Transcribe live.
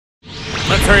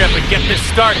Let's hurry up and get this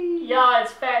started. Y'all,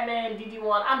 it's Fat Man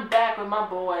DD1. I'm back with my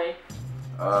boy.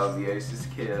 Yeah, it's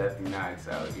just Kid Lefty Knox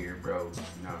out here, bro. You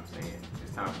know what I'm saying?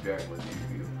 It's time for Dragon Ball Z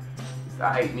review. It's the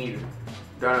hype meter.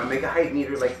 Don't make a hype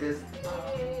meter like this.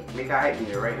 Make a hype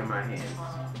meter right in my hands.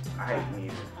 A hype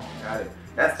meter. Got it.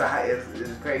 That's the hype.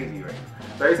 It's crazy right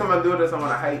now. So every time I do this, I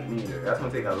want a hype meter. That's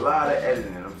gonna take a lot of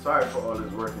editing. I'm sorry for all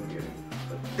this work I'm getting.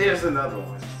 But there's another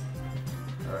one.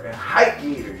 Alright, hype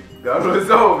meter. That was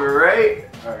over, right?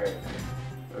 Alright.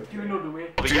 Okay. You know the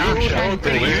way.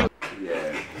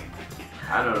 Yeah.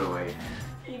 I know the way.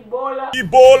 Ebola.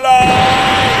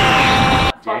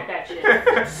 Fuck that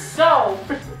shit. So,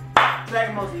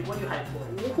 Dragon Ball Z, what are you hyped for?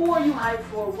 Who are you hyped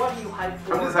for? What are you hyped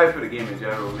for? I'm just hyped for the game in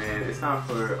general, man. It's time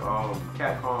for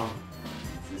Capcom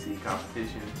to see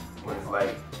competition. When it's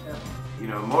like, you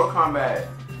know, Mortal Kombat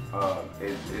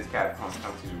is Capcom's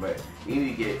competition, but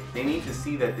they need to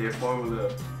see that their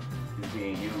formula is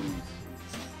being used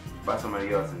by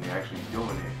somebody else and they're actually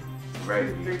doing it.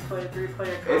 Right? Three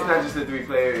player. It's not just a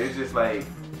 3-player. It's just like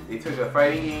they took a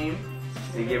fighting game,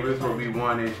 they gave us what we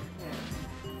wanted.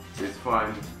 It's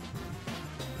fun.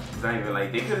 It's not even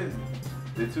like they could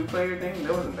have the 2-player thing.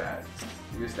 That wasn't bad.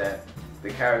 It's just that the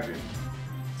characters.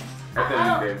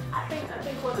 I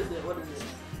think what is it?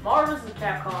 Marvel vs.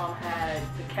 Capcom had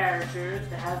the characters,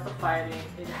 it has the fighting,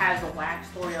 it has the whack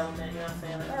story element, you know what I'm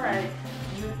saying? Like, alright,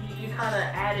 you kind of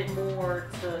added more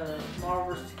to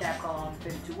Marvel vs. Capcom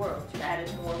 52 Worlds. You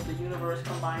added more of the universe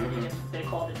combining and they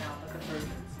called it now the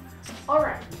Convergence.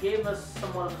 Alright, you gave us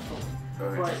somewhat of a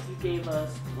story. But you gave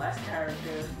us less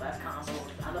characters, less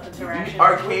combos, not enough interaction.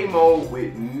 Arcade mode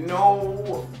with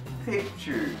no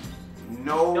pictures.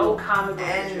 No comic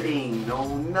ending,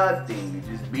 no nothing. You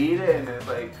just beat it and it's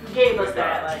like you gave us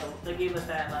that they gave us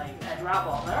that drop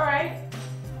off. Alright.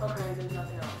 Okay, there's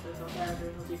nothing else. There's no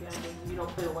characters, no secret ending. You don't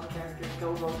play with one character,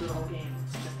 go through the whole game.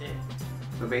 It's just it.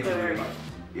 So basically,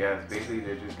 yeah, basically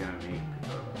they're just gonna make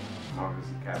Marvel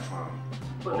vs. Capcom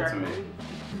Ultimate.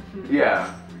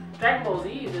 Yeah. Dragon Ball Z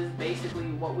is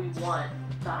basically what we want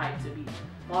the hype to be.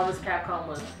 Marvel vs.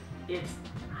 Capcom it's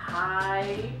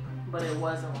high, but it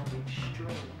wasn't like extreme.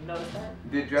 You notice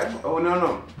that? Did Dragon? Oh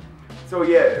no. So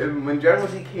yeah, when Dragon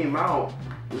Ball Z came out,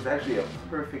 it was actually a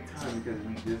perfect time because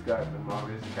we just got the Marvel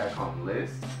vs. Capcom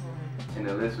list, and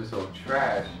the list was so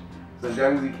trash. So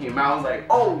Dragon Ball Z came out, I was like,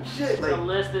 oh shit, like the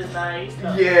list is nice.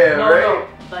 No,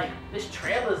 like this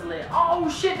trailer's lit. Oh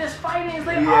shit, this fighting is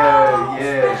lit.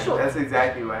 Yeah, special. That's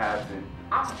exactly what happened.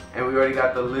 And we already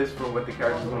got the list for what the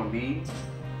characters gonna be.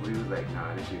 We was like,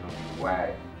 nah, this shit gonna be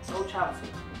whack. No Chaozu.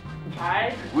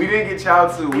 Alright? We didn't get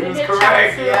Chaozu. We was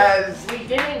correct. Yes. We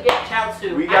didn't get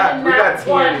Chaozu. We got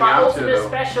Tien my ultimate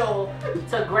special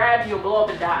to grab you and blow up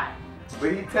and die.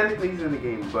 But he's in the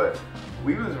game. But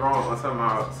we was wrong on some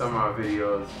of our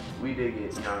videos. We did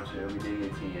get Yamcha. We did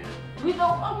get Tien. We were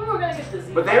gonna get the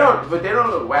Z. But they don't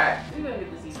look whack. We were gonna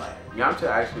get the Z fighter. Yamcha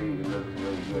actually looks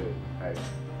really good. Like,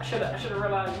 I should have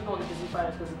realized we're gonna get the Z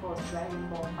fighters because it's called Dragon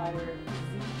Ball Fighter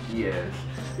Z. Yeah.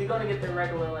 We're gonna get the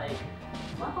regular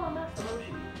why call Master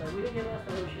Roshi? Like we didn't get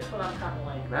Master Roshi. That's what I'm kind of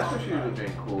like. Master Roshi would have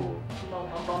been cool.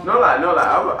 No lie.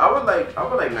 I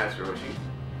would like Master Roshi.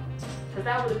 Cause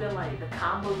that would have been like the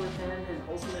combo with him, his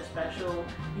ultimate special.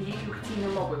 You could team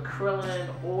him up with Krillin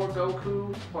or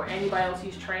Goku or anybody else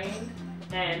he's trained,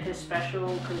 and his special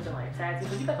could have been like tag team.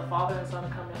 Cause you got the father and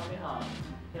son coming on me, huh?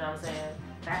 You know what I'm saying?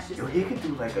 That's just. Yo, he could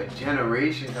do like a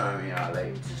generation coming out,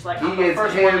 like just like he gets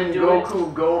him,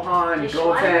 Goku, Gohan, Goten.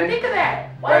 Why didn't think of that?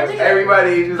 Why didn't think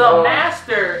everybody just the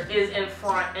master is in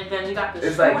front, and then you got the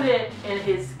student like, and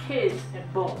his kids,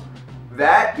 and boom.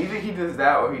 That either he does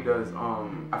that or he does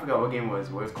I forgot what game it was.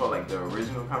 Where it's called like the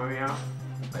original Kamehameha.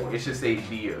 Like it should say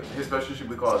his special should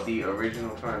be called the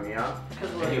original Kamehameha.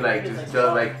 And he like just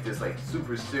does like this like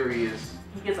super serious.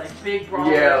 He gets like big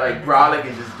Brolic. Yeah, like Brolic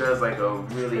and just does like a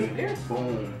really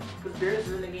boom. Because Beerus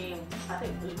is in the game. I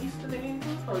think is he in the game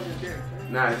too, or is it Beerus?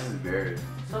 Right? Nah, this is Beerus.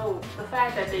 So the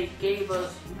fact that they gave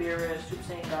us Beerus, Super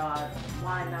Saiyan God,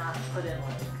 why not put in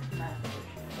like Master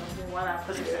Roshi? Why not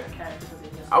put in certain characters?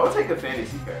 I would take a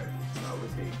fantasy character. I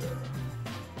would take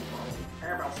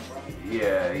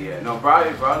Yeah. No,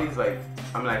 Broly's like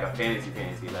like a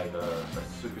fantasy, like a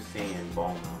Super Saiyan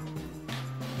Bulma.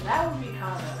 That would be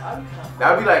kind of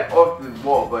That would be like off the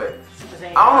wall, but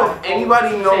I don't know if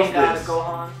anybody knows this.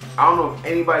 I don't know if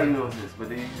anybody knows this, but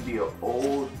there used to be an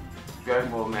old Dragon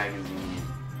Ball magazine,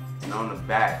 and on the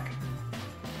back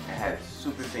it had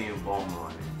Super Saiyan Bulma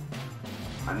on it.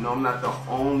 I know I'm not the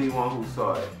only one who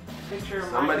saw it.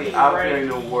 Somebody out there in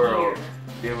the world,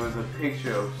 there was a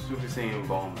picture of Super Saiyan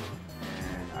Bulma,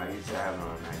 and I used to have it on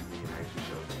a magazine. I used to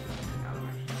show it in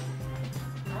elementary school.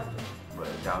 But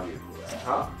That would be a cool ass.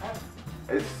 Huh?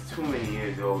 It's too many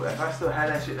years old. If I still had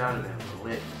that shit, that would have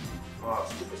been lit.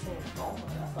 Fuck. Super Saiyan Bulma.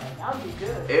 That's like, that would be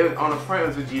good. On the front, it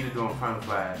was Vegeta doing Final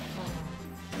Flash.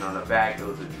 And on the back, it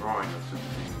was a drawing of Super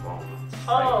Saiyan Bulma.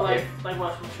 Oh, like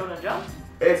what, from Shonen Jump?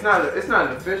 It's not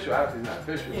an official, obviously it's not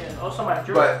official. Yeah, oh, somebody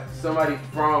drew it. But somebody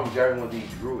from Dragon Ball Z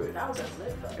drew it. That would have been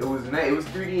lit, though. It was nice. It was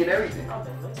 3D and everything. That would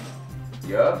have been lit, though.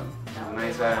 Yup. It was a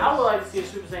nice ass. I would like to see a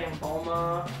Super Saiyan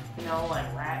Bulma, you know, like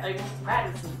Rat. Like,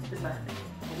 Rat is nothing,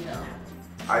 you know.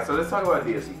 Alright, so let's talk about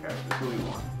DLC characters. Who do you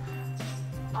want?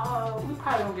 We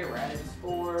probably won't get Raditz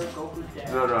or Goku's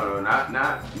dad. No,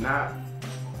 not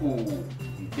who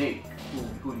you think.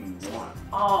 Who do you want?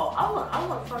 Oh, I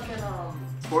want fucking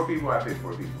 4 people. I pick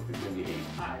 4 people. It's gonna be 8.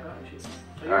 Alright, go ahead, shoot.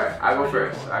 So Alright, I go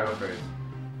first.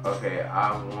 Okay,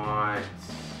 I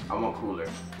want Cooler.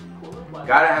 Cooler? What?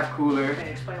 Gotta have Cooler.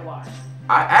 Okay, explain why.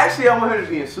 I want her to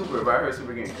be in Super, but I heard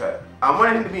Super getting cut. I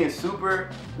wanted him to be in Super,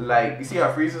 like, you see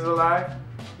how Frieza's alive?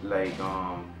 Like,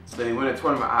 so they win a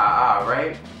tournament,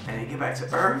 right? And they get back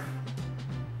to Earth,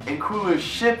 and Cooler's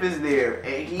ship is there,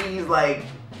 and he's like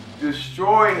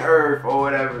destroying Earth or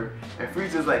whatever. And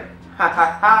Frieza's like,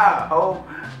 oh,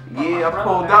 yeah, I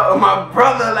pulled out with my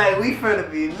brother, like, we finna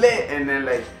be lit. And then,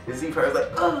 like, the Z-First like,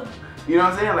 ugh. You know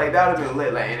what I'm saying? Like, that would've been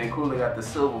lit, like, and then Cooler got the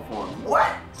silver form.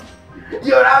 What?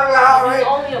 Yo, that was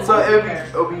alright. So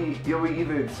it'll be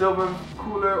either Silver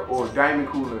Cooler or Diamond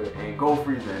Cooler and Gold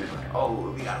Frieza. And it's like,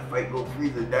 oh, we gotta fight Gold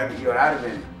Frieza, Diamond. Yo, that'd have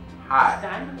been hot.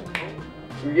 Diamond and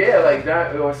Gold? Yeah, like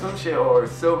that, or some shit, or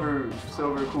Silver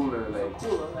Cooler. Like. So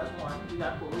Cooler, that's one. You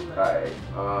got Cooler. Alright,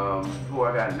 who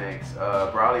I got next?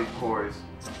 Broly, of course.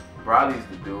 Broly's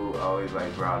the dude. I always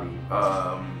like Broly.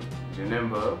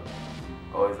 Janemba.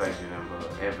 Always like Janemba.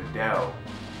 And Videl.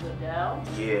 Videl?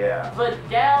 Yeah.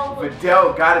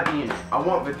 Videl gotta be in it. I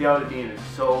want Videl to be in it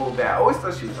so bad. I always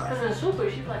thought she was like. Because in Super,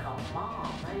 she's like a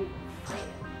mom, right?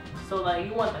 Fighting. So like,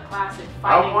 you want the classic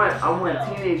fighting. I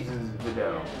want teenagers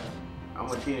Videl. Yeah. I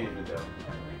want teenage Videl.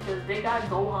 Because they got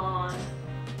Gohan,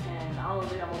 and I don't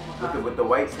think I'm over with the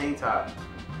white tank top.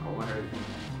 I want her to be.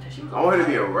 I want her to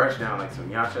be a rush down like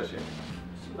some Yasha shit.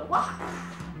 She's like, what?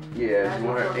 Yeah, you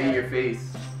want her in your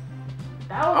face.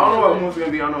 I don't know what move's gonna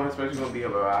be. I don't know how special gonna be.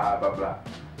 Blah blah blah.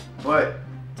 But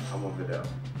I want Videl.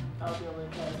 I'll be able to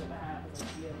try to have like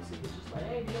DLC. It's just like,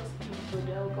 hey, DLC,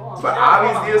 Videl, go on. But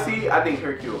obvious DLC, I think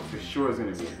Hercule for sure is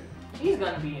gonna be in it. He's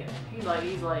gonna be in it.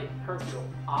 He's like Hercule,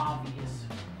 obvious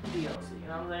DLC. You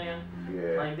know what I'm saying?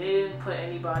 Yeah. Like they didn't put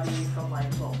anybody from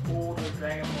like the older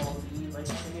Dragon Ball Z, like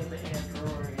any of the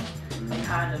androids. They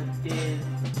kind of did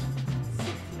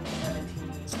 16, 17.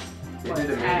 They did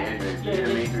the main android. They did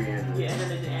the main 3 androids. Yeah, and then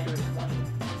they did Android 20,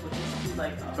 which is she's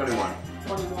like 21.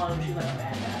 21, she's like a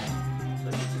bad guy. So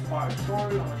she's just part of the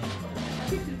story, or she's playable. I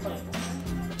think she's playable.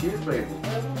 She is playable.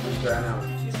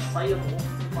 She's playable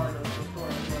part of the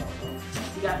story as well. So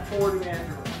you got 40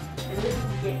 androids. And then you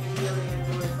can get any other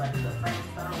androids, like the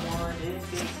Frankenstein one, they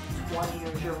didn't get 20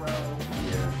 or Jiro.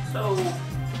 Yeah. So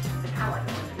they're kind of like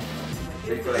limited.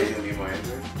 They feel like they need more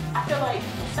androids? I feel like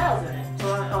Cell's in it. So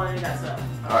they got Cell.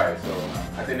 Alright, so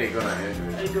I think they're good on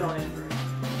androids. They're good on androids.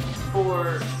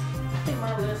 For, I think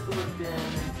my list would have been,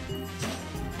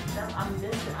 I'm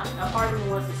missing, a part of me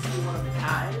wants to see one of the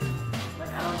guys.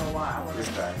 Like, I don't know why.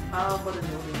 Which guy? What is it?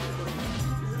 Is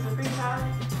this a Supreme Kai?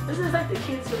 This is like the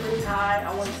kid Supreme Kai.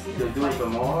 I want to see him fight. The dude with the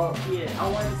Mohawk? Yeah, I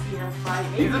want to see him fight.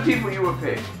 These are people you would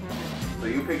pick. So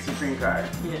you pick Supreme Kai.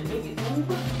 Yeah, maybe Oob.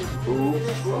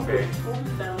 Okay. Oob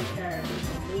is that little character,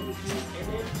 so maybe he's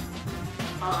in it.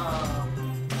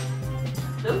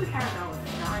 There was a character I was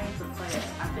dying to play.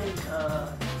 I think,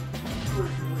 who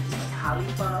was it? Like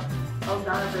Khalifa? Oh,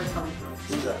 Donovan Khalifa.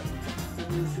 Who's that? The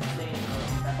new Super Saiyan girl.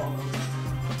 That whole movie.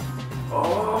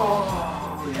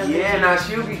 Oh, yeah, now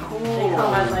she'll be cool.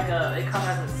 They come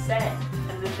as a set,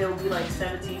 and then they'll be like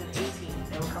 17 and 18.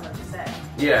 They will come as a set.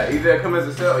 Yeah, either come as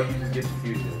a set or you just get the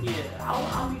fusion. Yeah,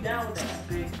 I'll be down with that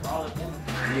big brolic woman.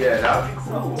 Yeah, that would be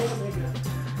cool.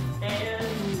 And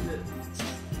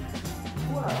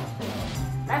who else?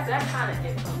 That's kind of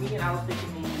it for me. And I was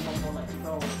thinking maybe one more like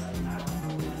Thor, like I don't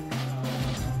know,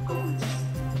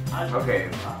 Goku. Okay,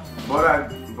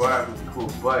 Borak was cool,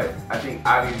 but I think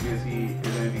obviously is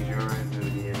gonna be Jiren, is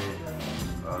gonna be in it.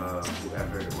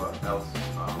 Whoever else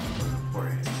was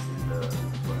important in the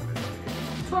tournament.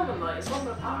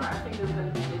 Tournament power. I think there's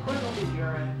gonna be. Of course, gonna be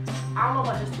Jiren. I don't know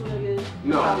about his 2 niggas.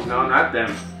 No, not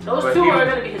them. Those but 2 are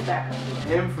gonna be his backup.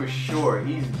 Him for sure.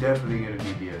 He's definitely gonna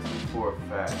be DLC for a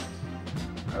fact.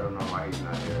 I don't know why he's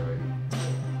not there already,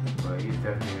 but he's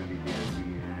definitely gonna be DLC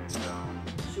and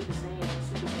Super Saiyan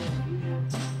fusion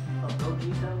of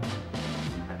Gogeta.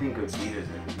 I think Gogeta's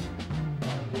gonna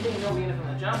be. think it's gonna be anything from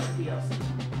the jump or DLC?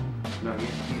 No, he's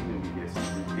gonna be this.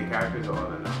 The characters are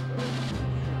all announced.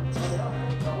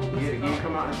 Yeah, the game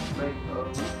come out in like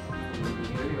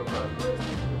video probably.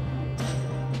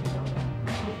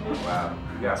 Wow,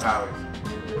 you got powers.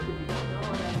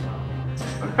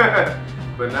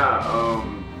 But nah,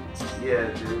 yeah,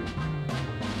 dude.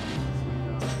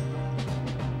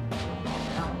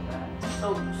 So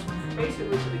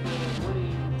basically for the game, what are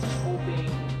you hoping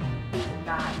is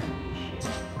not gonna be shit?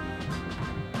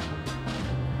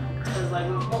 Because like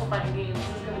with most fighting games, this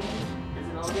is gonna be, it's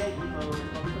gonna get Evo, it's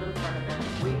gonna be for the tournament.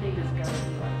 What do you think is gonna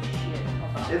be like shit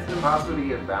about it? It's impossible to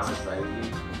get balanced fighting games.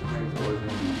 It's always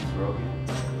gonna be broken.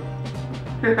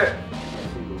 What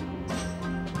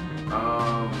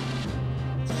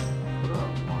else?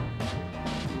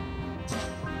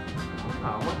 I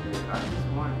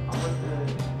want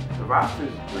the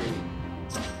roster's great.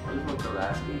 I just want the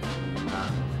last game to be not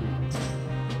too.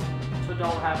 So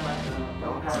don't have like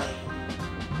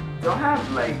don't have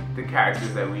like the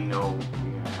characters that we know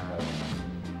we're gonna have.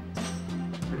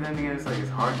 But then again, it's like it's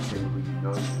hard to say who you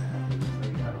know you're gonna have. It's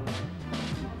like I don't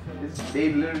know. They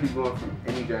literally going from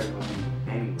any Dragon Ball Z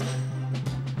anywhere.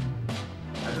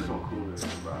 I just want Cooler and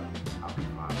Broly. I'll be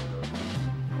fine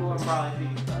though. Cooler and Broly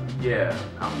being better. Yeah,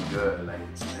 I'm good. Like,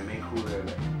 and make Cooler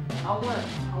like. I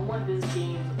want this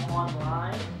game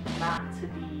online not to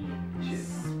be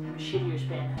shitty or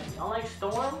spam heavy. Unlike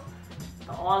Storm,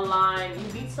 the online you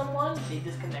beat someone, they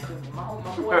disconnect with me. My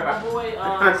boy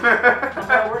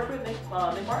I worked with Nick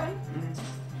Martin.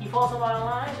 He fought somebody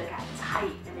online, they got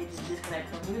tight and they just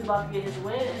disconnected him. He was about to get his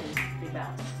win and they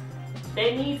bounced.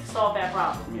 They need to solve that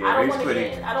problem. Yeah, I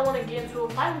don't want to get into a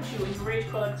fight with you and you rage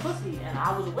quit like a pussy and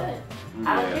I was winning. Yeah.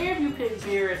 I don't care if you pick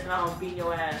Beerus and I don't beat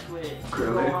your ass with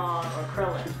Gohan or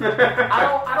Krillin. I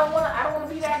don't want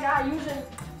to be that guy using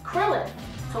Krillin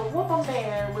to whoop a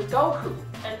man with Goku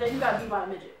and then you got beat by a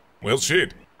midget. Well,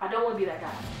 shit. I don't want to be that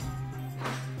guy.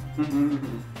 You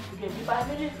get beat by a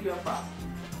midget, you're a problem.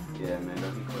 Yeah, man,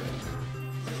 don't be quick.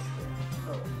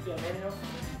 So, yeah, anything else?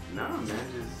 No,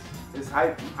 man, just it's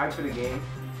hype for the game.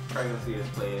 Probably gonna see us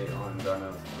play it on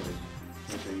Darnell's Twitch.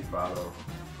 Make sure you follow.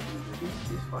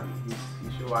 He's funny. You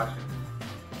should watch him.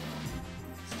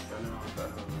 Darnell.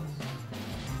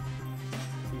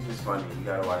 He's just funny. You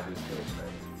gotta watch his Twitch,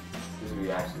 like his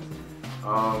reactions.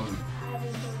 But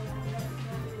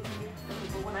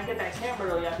when I get that camera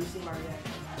though, y'all can see my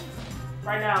reaction.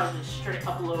 Right now it's just straight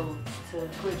uploads to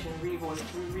Twitch and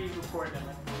re-record them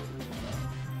and voices and stuff.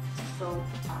 So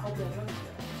I hope you enjoy it.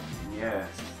 Yeah.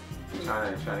 We're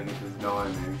trying to get this going,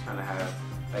 and we're trying to have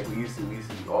like we used to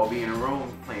all be in a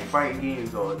room playing fighting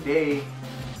games all day.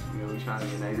 You know, we're trying to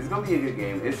get nice. It's gonna be a good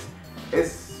game. It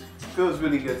feels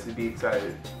really good to be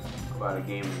excited about a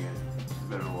game again. It's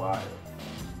been a while.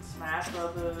 Smash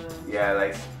Brothers. Yeah,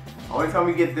 like only time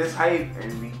we get this hype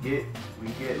and we get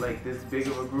like this big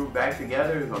of a group back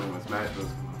together is only when Smash Bros.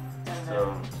 Come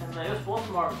out. And it was supposed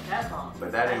to mark Capcom.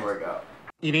 But that didn't work out.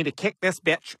 You need to kick this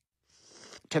bitch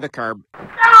to the curb.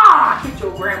 Ah! Kick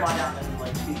your grandma down there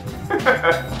like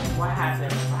What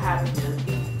happened? What happened to this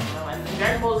game? You know, and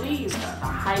Dragon Ball Z, the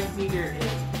hype meter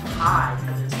is high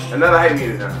for this game. Another hype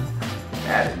meter now.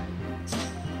 Added.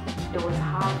 It was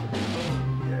high for this game.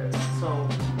 Yeah. So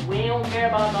we don't care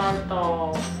about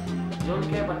Naruto. We don't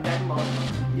care about Dragon Ball Z.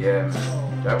 Yeah,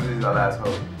 man. That was our last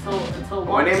hope. So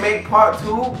when they make part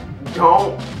 2,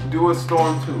 don't do a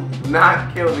Storm 2. Do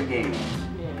not kill the game.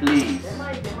 Yeah, Please. They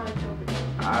might kill the game.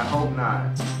 I hope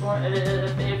not. Or if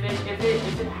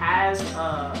it has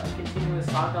a continuous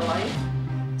saga life,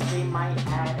 they might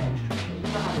add extra shit. You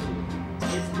know how to do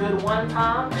it. It's good one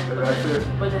time,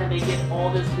 but then they get all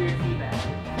this weird feedback.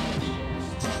 It's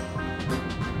just...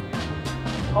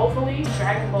 Hopefully,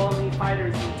 Dragon Ball Z Fighter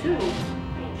Z2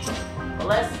 ain't shit. But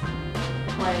let's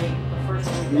play the first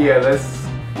one we got. Yeah, let's...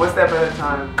 One step at a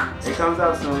time. It comes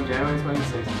out soon, January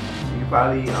 26th. You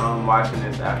probably watching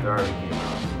this after it already came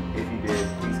out. If you did,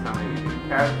 please comment with your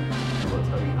characters and we'll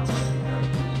tell you how much your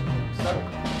characters suck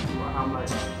or how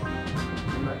much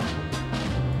you like.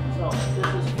 So this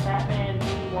is Fatman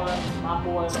D1, my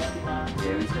boy Lefty Nine.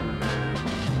 Yeah, we chillin', man.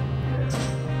 Yeah.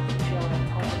 Chilling,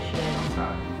 talking shit.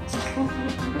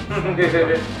 I'm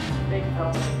Big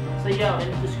help. So yo, in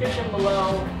the description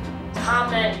below,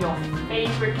 comment your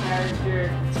favorite character.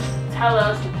 Tell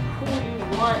us who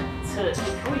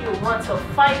you want to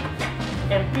fight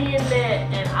and be in there,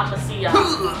 and I'ma see y'all.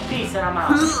 Peace, and I'm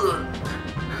out.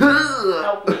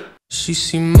 Help me. She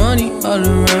see money all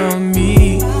around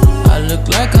me. I look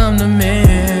like I'm the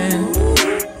man.